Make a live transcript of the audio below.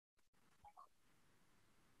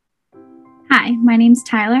Hi, my name's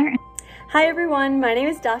Tyler. Hi everyone, my name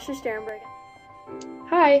is Dasha Sternberg.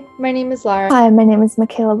 Hi, my name is Lara. Hi, my name is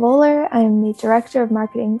Michaela Voller. I'm the Director of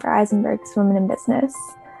Marketing for Eisenberg's Women in Business.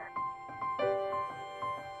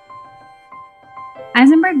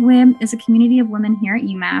 Eisenberg WIB is a community of women here at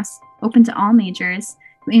UMass, open to all majors,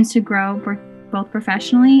 who aims to grow both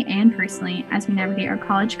professionally and personally as we navigate our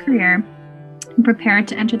college career and prepare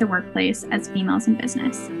to enter the workplace as females in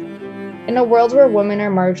business. In a world where women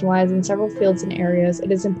are marginalized in several fields and areas,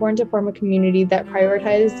 it is important to form a community that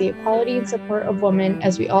prioritizes the equality and support of women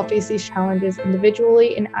as we all face these challenges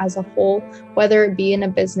individually and as a whole, whether it be in a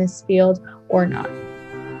business field or not.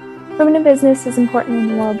 Women in business is important in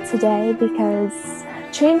the world today because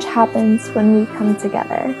change happens when we come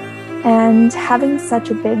together. And having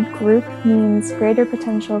such a big group means greater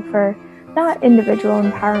potential for not individual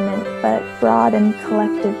empowerment, but broad and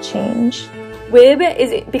collective change. WIB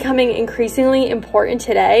is becoming increasingly important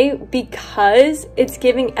today because it's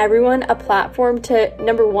giving everyone a platform to,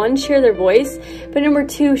 number one, share their voice, but number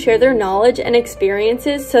two, share their knowledge and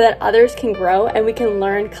experiences so that others can grow and we can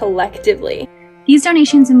learn collectively. These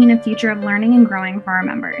donations will mean a future of learning and growing for our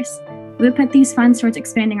members. We will put these funds towards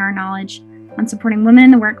expanding our knowledge on supporting women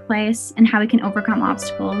in the workplace and how we can overcome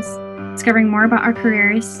obstacles, discovering more about our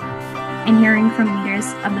careers, and hearing from leaders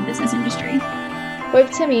of the business industry. WIB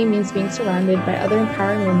to me means being surrounded by other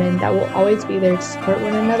empowering women that will always be there to support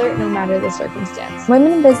one another no matter the circumstance.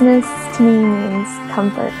 Women in business to me means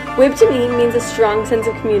comfort. WIB to me means a strong sense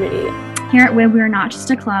of community. Here at WIB, we are not just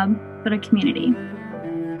a club, but a community.